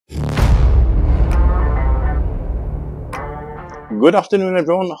Good afternoon,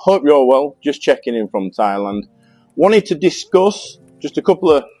 everyone. Hope you're well. Just checking in from Thailand. Wanted to discuss just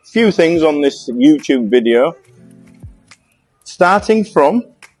a few things on this YouTube video. Starting from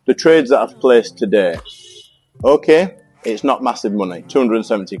the trades that I've placed today. Okay, it's not massive money.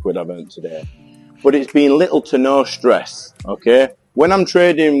 270 quid I've earned today. But it's been little to no stress. Okay, when I'm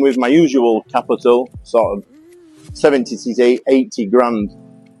trading with my usual capital, sort of 70 to 80 grand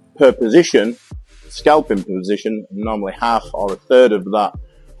per position, scalping position, normally half or a third of that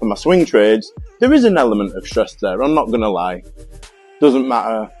for my swing trades, there is an element of stress there. I'm not going to lie. Doesn't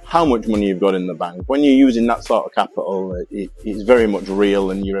matter how much money you've got in the bank. When you're using that sort of capital, it's very much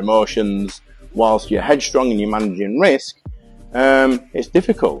real, and your emotions, whilst you're headstrong and you're managing risk, it's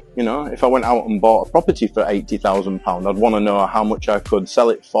difficult. You know, if I went out and bought a property for £80,000, I'd want to know how much I could sell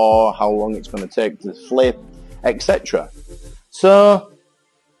it for, how long it's going to take to flip, etc. So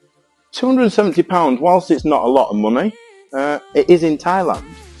 £270, whilst it's not a lot of money, it is in Thailand.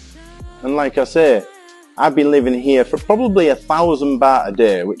 And like I say, I've been living here for probably 1,000 baht a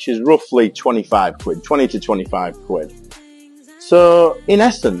day, which is roughly 25 quid, 20 to 25 quid. So in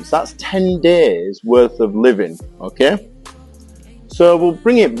essence, that's 10 days worth of living, okay? So we'll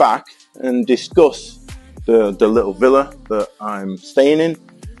bring it back and discuss the little villa that I'm staying in.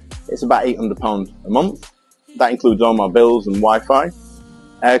 It's about £800 a month. That includes all my bills and Wi-Fi,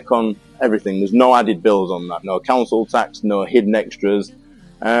 aircon, everything. There's no added bills on that, no council tax, no hidden extras,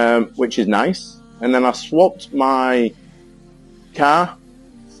 which is nice. And then I swapped my car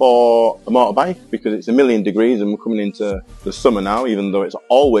for a motorbike because it's 1,000,000 degrees and we're coming into the summer now, even though it's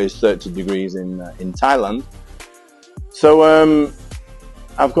always 30 degrees in Thailand. So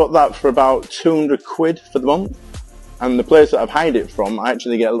I've got that for about 200 quid for the month. And the place that I've hired it from, I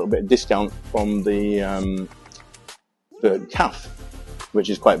actually get a little bit of discount from the CAF, which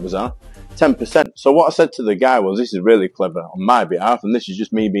is quite bizarre. 10%. So what I said to the guy was, this is really clever on my behalf, and this is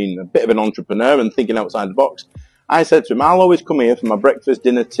just me being a bit of an entrepreneur and thinking outside the box. I said to him, I'll always come here for my breakfast,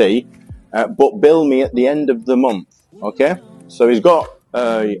 dinner, tea, but bill me at the end of the month, okay? So he's got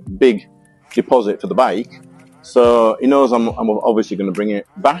a big deposit for the bike, so he knows I'm obviously going to bring it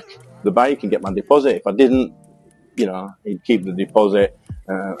back, the bike, and get my deposit. If I didn't, you know, he'd keep the deposit,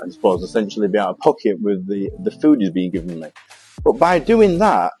 I suppose, essentially be out of pocket with the food he's being given me. But by doing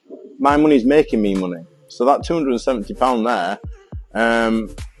that, my money's making me money. So that £270 there,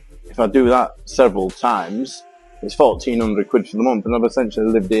 if I do that several times, it's 1,400 quid for the month, and I've essentially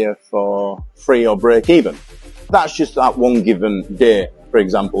lived here for free or break even. That's just that one given day, for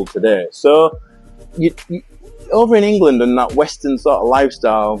example, today. So over in England and that Western sort of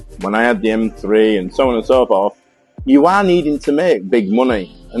lifestyle, when I had the M3 and so on and so forth, you are needing to make big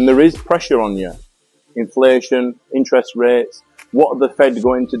money, and there is pressure on you. Inflation, interest rates, what are the Fed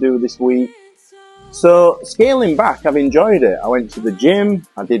going to do this week? So scaling back, I've enjoyed it. I went to the gym,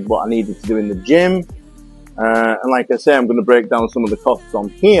 I did what I needed to do in the gym, and like I say, I'm going to break down some of the costs on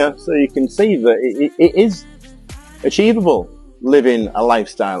here so you can see that it is achievable living a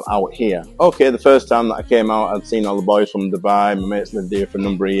lifestyle out here. Okay, the first time that I came out, I'd seen all the boys from Dubai, my mates lived here for a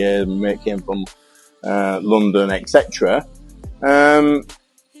number of years, my mate came from London, etc. And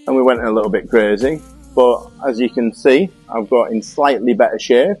we went a little bit crazy. But as you can see, I've got in slightly better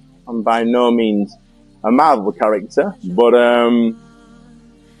shape. I'm by no means a Marvel character, but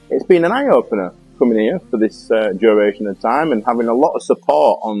it's been an eye-opener coming here for this duration of time and having a lot of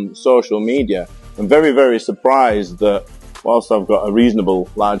support on social media. I'm very, very surprised that whilst I've got a reasonable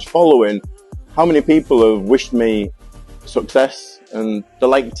large following, how many people have wished me success, and they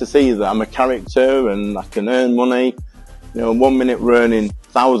like to see that I'm a character and I can earn money. You know, 1 minute we're earning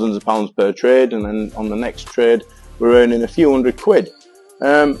thousands of pounds per trade, and then on the next trade we're earning a few hundred quid.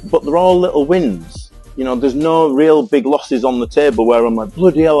 But they're all little wins. You know, there's no real big losses on the table where I'm like,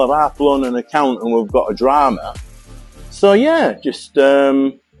 bloody hell, I've half blown an account and we've got a drama. So yeah, just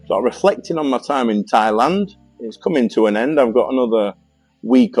sort of reflecting on my time in Thailand. It's coming to an end. I've got another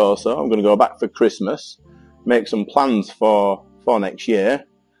week or so. I'm going to go back for Christmas, make some plans for next year.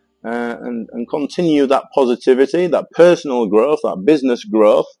 And continue that positivity, that personal growth, that business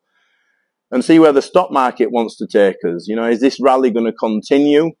growth, and see where the stock market wants to take us. You know, is this rally going to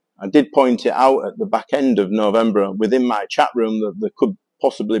continue? I did point it out at the back end of November within my chat room that there could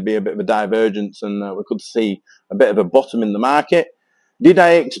possibly be a bit of a divergence, and we could see a bit of a bottom in the market. Did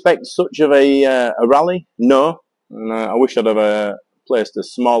I expect such of a rally? No. And I wish I'd have placed a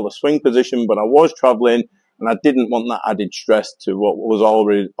smaller swing position, but I was traveling, and I didn't want that added stress to what was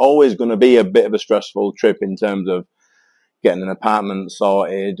always going to be a bit of a stressful trip in terms of getting an apartment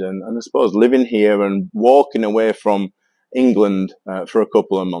sorted and I suppose living here and walking away from England for a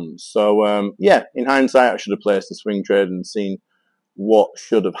couple of months. So, yeah, in hindsight, I should have placed a swing trade and seen what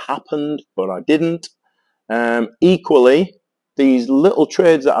should have happened, but I didn't. Equally, these little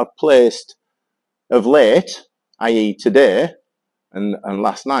trades that I've placed of late, i.e. today and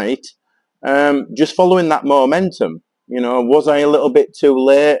last night, just following that momentum. Was I a little bit too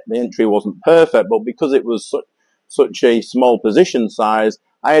late? The entry wasn't perfect, but because it was such a small position size,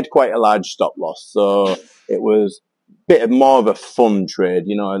 I had quite a large stop loss. So it was a bit more of a fun trade.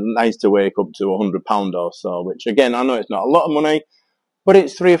 Nice to wake up to £100 or so, which again, I know it's not a lot of money, but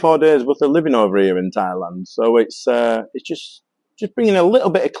it's 3 or 4 days worth of living over here in Thailand. So it's just bringing a little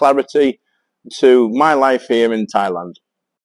bit of clarity to my life here in Thailand.